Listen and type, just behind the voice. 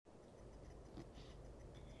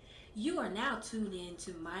You are now tuned in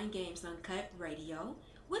to Mind Games Uncut Radio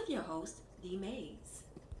with your host, D Mays.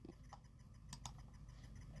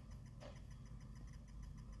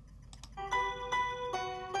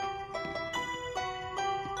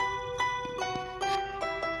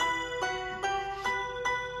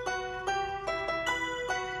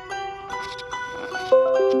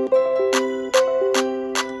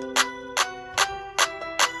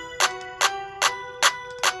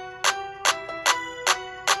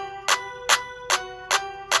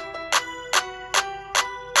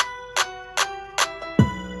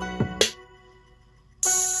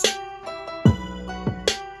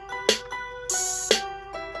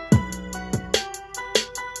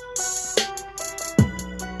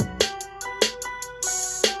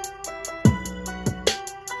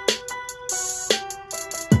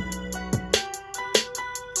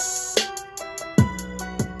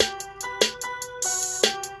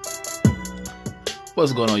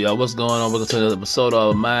 What's going on, y'all? What's going on? Welcome to another episode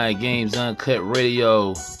of Mind Games Uncut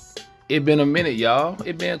Radio. It been a minute, y'all.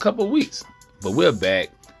 It been a couple weeks, but we're back.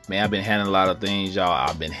 Man, I've been handling a lot of things, y'all.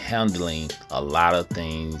 I've been handling a lot of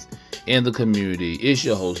things in the community. It's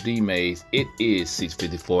your host, D Mays. It is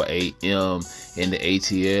 6:54 a.m. in the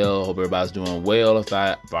ATL. Hope everybody's doing well. If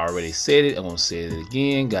I already said it, I'm going to say it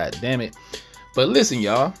again. God damn it. But listen,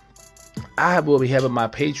 y'all. I will be having my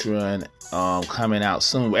Patreon coming out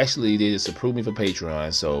soon. Actually, they just approved me for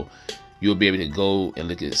Patreon, so you'll be able to go and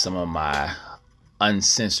look at some of my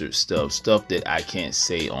uncensored stuff that I can't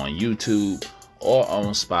say on YouTube or on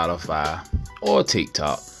Spotify or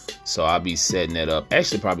TikTok. So I'll be setting that up.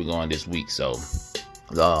 Actually, probably going this week. So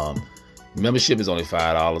membership is only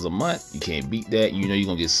 $5 a month. You can't beat that. You know you're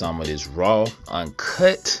gonna get some of this raw,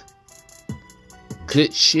 uncut,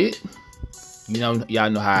 good shit. You know, y'all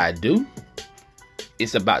know how I do.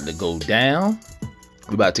 It's about to go down.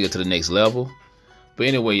 We're about to get to the next level. But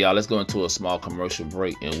anyway, y'all, let's go into a small commercial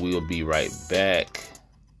break and we'll be right back.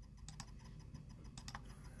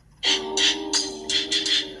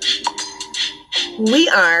 We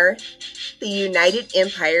are the United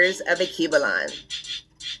Empires of Akibalan.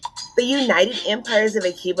 The United Empires of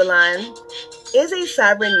Akibalan is a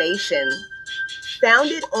sovereign nation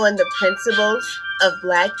founded on the principles of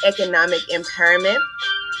Black economic empowerment,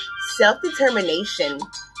 self-determination,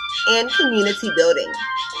 and community building.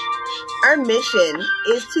 Our mission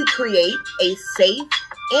is to create a safe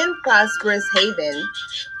and prosperous haven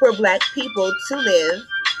for Black people to live,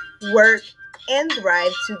 work, and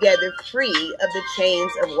thrive together free of the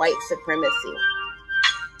chains of white supremacy.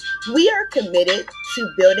 We are committed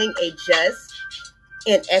to building a just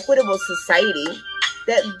and equitable society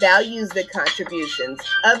that values the contributions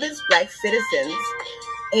of its Black citizens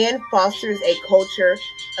and fosters a culture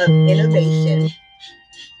of innovation,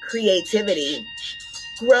 creativity,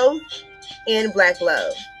 growth, and Black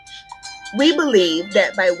love. We believe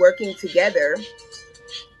that by working together,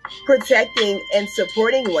 protecting and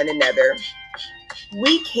supporting one another,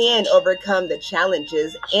 we can overcome the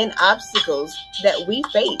challenges and obstacles that we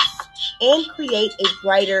face and create a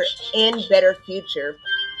brighter and better future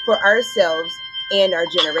for ourselves and our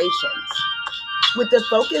generations. With the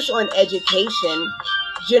focus on education,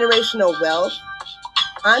 generational wealth,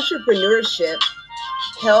 entrepreneurship,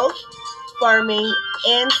 health, farming,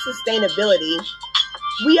 and sustainability,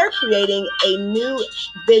 we are creating a new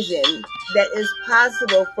vision that is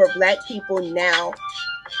possible for Black people now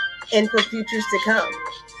and for futures to come.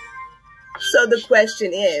 So the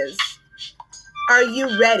question is, are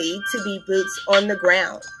you ready to be boots on the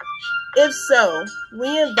ground? If so,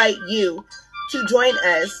 we invite you to join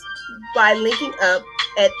us by linking up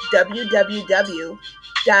at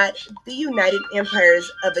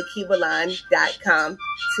www.theunitedempiresofakibalan.com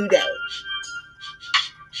today.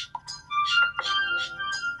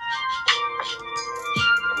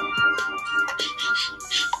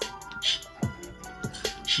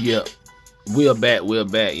 Yeah, we're back,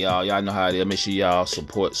 y'all. Y'all know how it is. Make sure y'all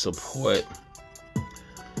support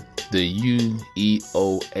the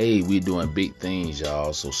UEOA. We doing big things,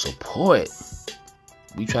 y'all. So support.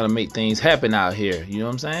 We trying to make things happen out here. You know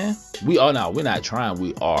what I'm saying? We are now. We're not trying.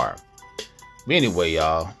 We are. But anyway,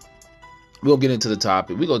 y'all, we're gonna get into the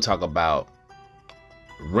topic. We're gonna talk about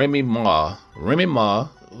Remy Ma,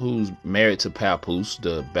 who's married to Papoose,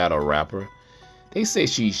 the battle rapper. They say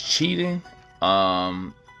she's cheating.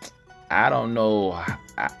 I don't know.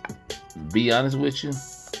 Be honest with you,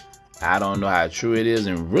 I don't know how true it is,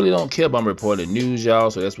 and really don't care about reporting news,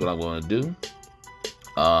 y'all. So that's what I'm going to do.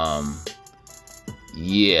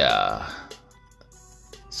 Yeah.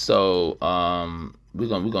 So we're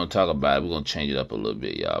gonna talk about it. We're gonna change it up a little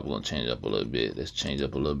bit, y'all. We're gonna change it up a little bit. Let's change it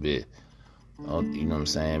up a little bit. You know what I'm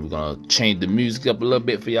saying? We're gonna change the music up a little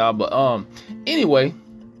bit for y'all. But anyway,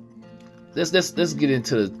 let's get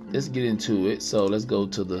into it. So let's go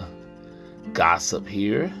to the gossip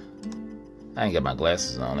here. I ain't got my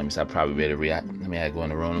glasses on. Let me see. I probably better react. Let me go in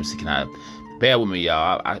the room. Let me see. Can I bear with me,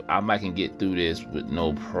 y'all? I might can get through this with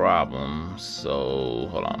no problem. So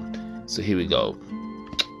hold on. So here we go.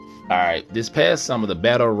 All right. This past summer, the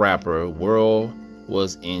battle rapper world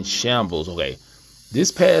was in shambles. Okay.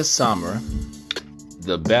 This past summer,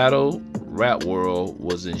 the battle rap world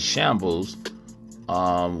was in shambles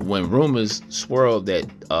when rumors swirled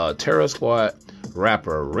that Terror Squad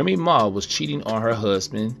rapper Remy Ma was cheating on her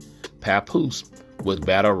husband Papoose with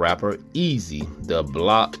battle rapper Easy, the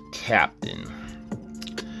block captain.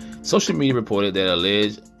 Social media reported that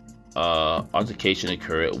alleged altercation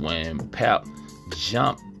occurred when Pap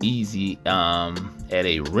jumped Easy at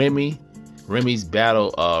a Remy's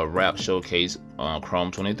battle rap showcase on Chrome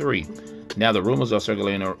 23. Now the rumors are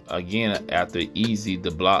circulating again after Easy, the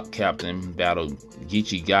block captain, battled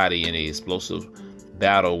Geechee Gotti in an explosive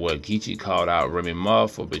battle where Geechee called out Remy Ma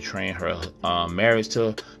for betraying her marriage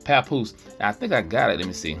to Papoose. Now, I think I got it. Let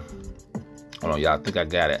me see. Hold on, y'all. I think I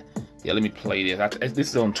got it. Yeah, let me play this. This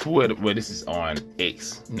is on Twitter. Well, this is on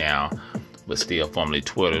X now, but still formerly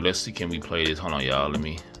Twitter. Let's see. Can we play this? Hold on, y'all. Let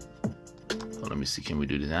me see. Can we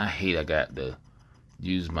do this? I hate I got to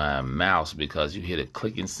use my mouse because you hear the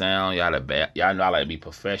clicking sound. Y'all know I like to be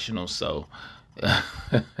professional, so let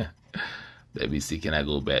me see. Can I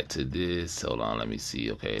go back to this? Hold on. Let me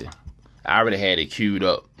see. Okay. I already had it queued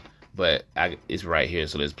up, but it's right here.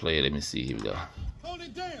 So let's play it. Let me see. Here we go. Hold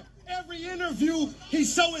it down. Every interview, he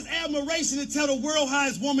show his admiration and tell the world how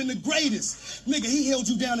his woman the greatest. Nigga, he held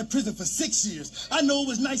you down in prison for 6 years. I know it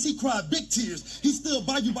was nice. He cried big tears. He stood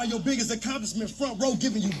by you by your biggest accomplishment, front row,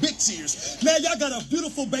 giving you big cheers. Now y'all got a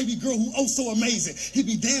beautiful baby girl who oh so amazing. He'd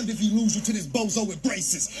be damned if he lose you to this bozo with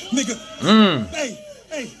braces. Nigga, hey,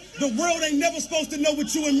 the world ain't never supposed to know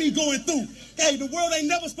what you and me going through. Hey, the world ain't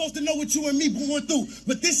never supposed to know what you and me going through.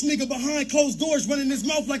 But this nigga behind closed doors running his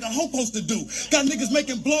mouth like a hoe supposed to do. Got niggas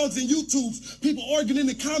making blogs and YouTubes. People arguing in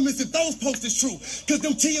the comments if those posts is true. Cause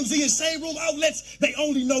them TMZ and Shade Room outlets, they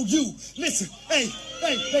only know you. Listen, hey,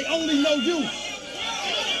 they only know you.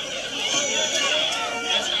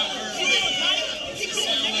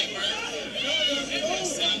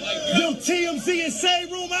 Them TMZ and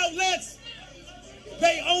Shade Room outlets,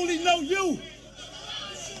 they only know you.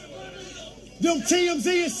 Them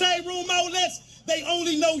TMZ and Shade Room outlets, they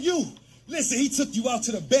only know you. Listen, he took you out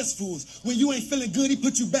to the best foods. When you ain't feeling good, he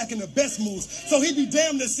put you back in the best moods. So he be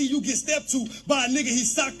damned to see you get stepped to by a nigga he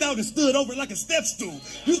socked out and stood over like a step stool.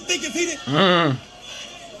 You think if he didn't...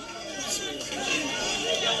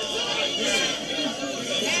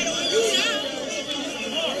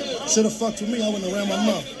 Should have fucked with me, I wouldn't have ran my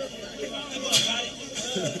mouth.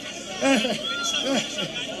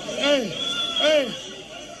 Hey.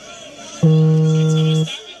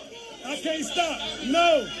 I can't stop.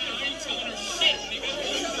 No.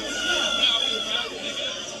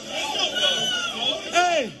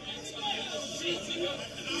 Hey.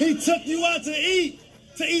 He took you out to eat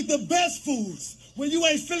the best foods. When you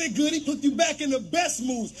ain't feeling good, he put you back in the best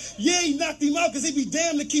moods. Yeah, he knocked him out because he be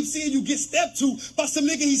damned to keep seeing you get stepped to by some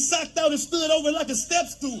nigga he socked out and stood over like a step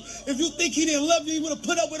stool. If you think he didn't love you, he would have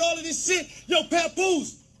put up with all of this shit. Yo,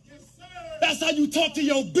 Papoose, that's how you talk to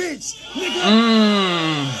your bitch, nigga.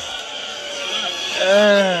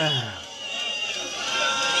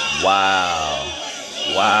 Wow.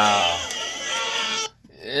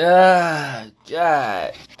 Yeah,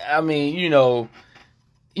 God. I mean, you know,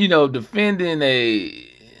 defending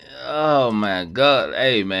oh my God.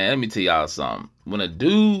 Hey man, let me tell y'all something. When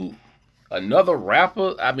another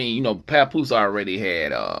rapper, I mean, Papoose already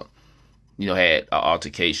had, had an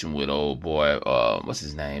altercation with old boy, what's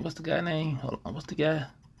his name? What's the guy name? Hold on, what's the guy?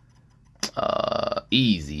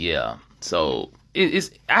 Easy, yeah. So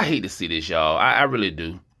I hate to see this, y'all. I really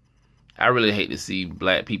do. I really hate to see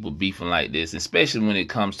black people beefing like this, especially when it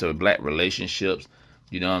comes to black relationships.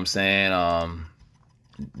 You know what I'm saying?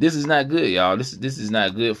 This is not good, y'all. This is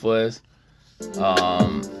not good for us.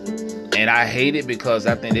 And I hate it because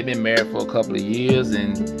I think they've been married for a couple of years,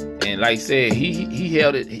 and like I said, he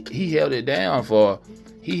held it down for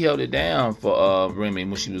Remy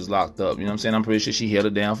when she was locked up. You know what I'm saying? I'm pretty sure she held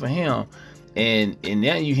it down for him. And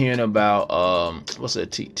now you're hearing about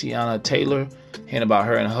Tiana Taylor, hearing about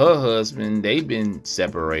her and her husband. They've been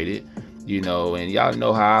separated, and y'all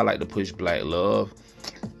know how I like to push black love.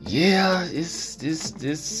 Yeah, it's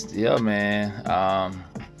this yeah, man.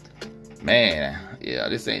 Yeah,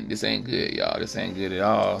 this ain't good, y'all. This ain't good at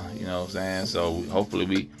all. You know what I'm saying? So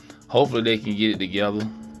hopefully they can get it together.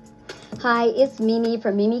 Hi, it's Mimi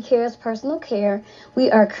from Mimi Cares Personal Care.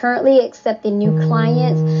 We are currently accepting new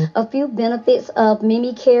clients. A few benefits of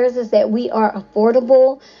Mimi Cares is that we are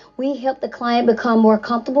affordable. We help the client become more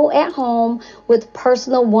comfortable at home with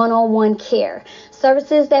personal one-on-one care.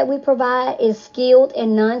 Services that we provide is skilled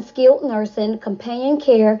and non-skilled nursing, companion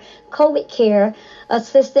care, COVID care,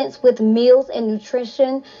 assistance with meals and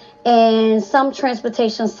nutrition, and some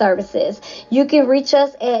transportation services. You can reach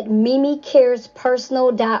us at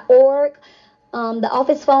mimicarespersonal.org. The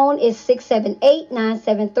office phone is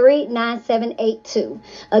 678-973-9782.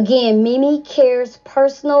 Again,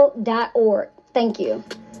 mimicarespersonal.org. Thank you.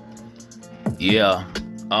 Yeah.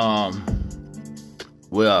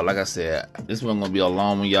 Well, like I said, this one's gonna be a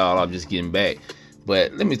long one, y'all. I'm just getting back.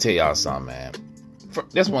 But let me tell y'all something, man.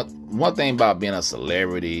 That's one thing about being a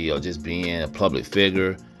celebrity or just being a public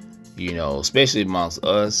figure, you know, especially amongst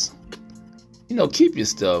us, you know, keep your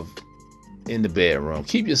stuff in the bedroom.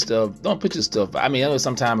 Keep your stuff. Don't put your stuff. I mean, I know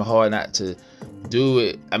sometimes it's hard not to do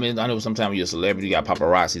it. I mean, I know sometimes you're a celebrity, you got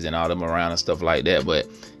paparazzis and all them around and stuff like that. But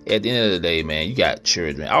at the end of the day, man, you got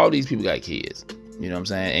children. All these people got kids. You know what I'm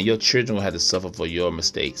saying? And your children will have to suffer for your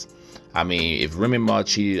mistakes. I mean, if Remy Ma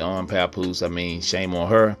cheated on Papoose, I mean, shame on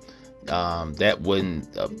her. That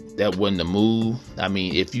wasn't the move. I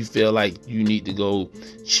mean, if you feel like you need to go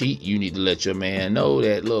cheat, you need to let your man know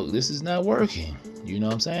that, look, this is not working. You know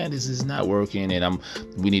what I'm saying? This is not working, and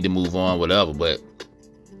we need to move on, whatever. But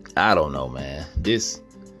I don't know, man. This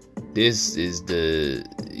is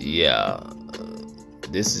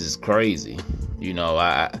this is crazy. You know,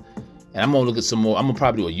 and I'm gonna look at some more. I'm gonna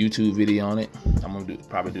probably do a YouTube video on it. I'm gonna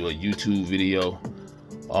probably do a YouTube video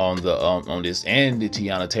on the on this and the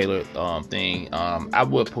Tiana Taylor thing. I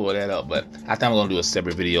would pull that up, but I think I'm gonna do a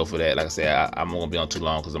separate video for that. Like I said, I'm gonna be on too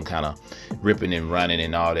long because I'm kind of ripping and running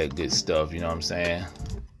and all that good stuff. You know what I'm saying?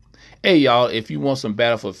 Hey y'all, if you want some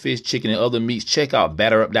batter for fish, chicken, and other meats, check out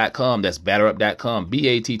batterup.com. That's batterup.com.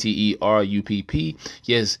 BATTERUPP.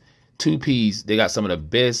 Yes, 2 P's. They got some of the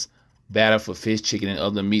best batter for fish, chicken, and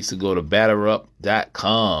other meats. To go to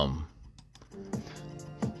batterup.com.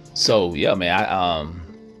 So yeah, man,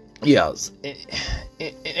 yeah,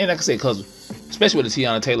 and like I said, because especially with the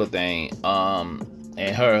Tiana Taylor thing,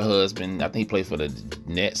 and her husband, I think he played for the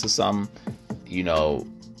Nets or something. You know,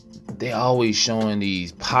 they always showing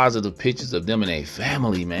these positive pictures of them and their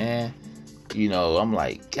family, man. You know, I'm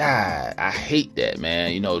like, God, I hate that,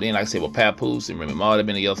 man. You know, then like I said, with Papoose and Remy Ma, they've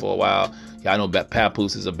been together for a while. Y'all know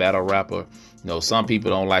Papoose is a battle rapper. You know, some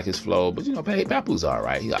people don't like his flow, but you know, Papoose all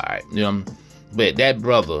right. He's all right. You know, but that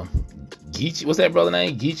brother, Geechee, what's that brother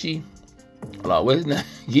name? Geechee? What's his name?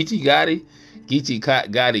 Geechee Gotti? Geechee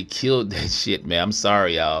Gotti killed that shit, man. I'm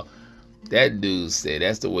sorry, y'all. That dude said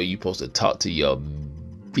that's the way you supposed to talk to your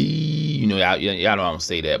B. You know, y'all know I don't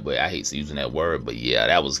say that, but I hate using that word. But yeah,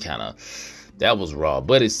 that was raw.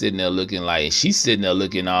 But it's sitting there looking like, she's sitting there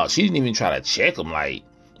looking all, she didn't even try to check him like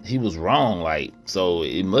he was wrong. Like, so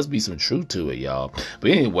it must be some truth to it, y'all.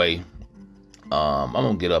 But anyway, I'm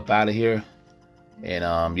gonna get up out of here.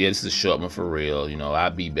 And yeah, this is a short one for real. You know,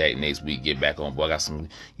 I'll be back next week, get back on board. I got some,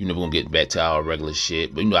 you know, we're gonna get back to our regular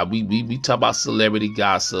shit. But you know, we talk about celebrity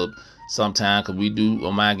gossip sometimes, because we do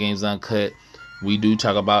on Mind Games Uncut. We do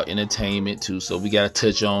talk about entertainment too, so we gotta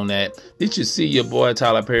touch on that. Did you see your boy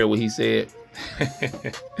Tyler Perry, what he said?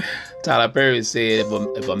 Tyler Perry said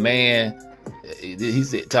if a man,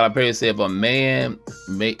 Tyler Perry said if a man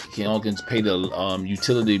can pay the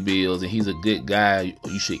utility bills and he's a good guy,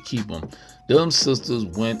 you should keep him. Them sisters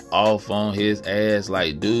went off on his ass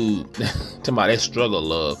like, dude, talking about that struggle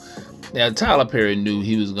love. Now, Tyler Perry knew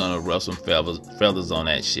he was going to rub some feathers on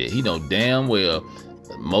that shit. He know damn well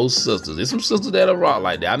most sisters, there's some sisters that are rock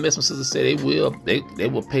like that. I met some sisters say they will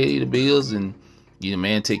pay the bills and, you know,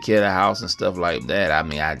 man, take care of the house and stuff like that. I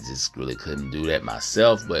mean, I just really couldn't do that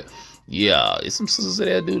myself, but yeah, it's some sisters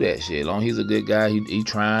that'll do that shit. As long as he's a good guy, he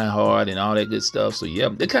trying hard and all that good stuff. So yeah,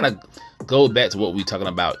 it kind of goes back to what we're talking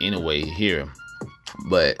about anyway here.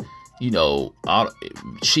 But you know,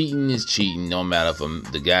 cheating is cheating, no matter if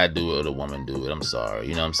the guy do it or the woman do it. I'm sorry,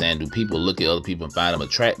 you know what I'm saying? Do people look at other people and find them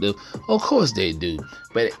attractive? Of course they do.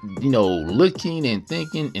 But you know, looking and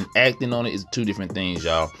thinking and acting on it is 2 different things,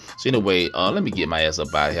 y'all. So anyway, let me get my ass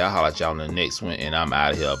up out of here. I'll holler at y'all in the next one, and I'm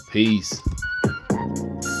out of here. Peace.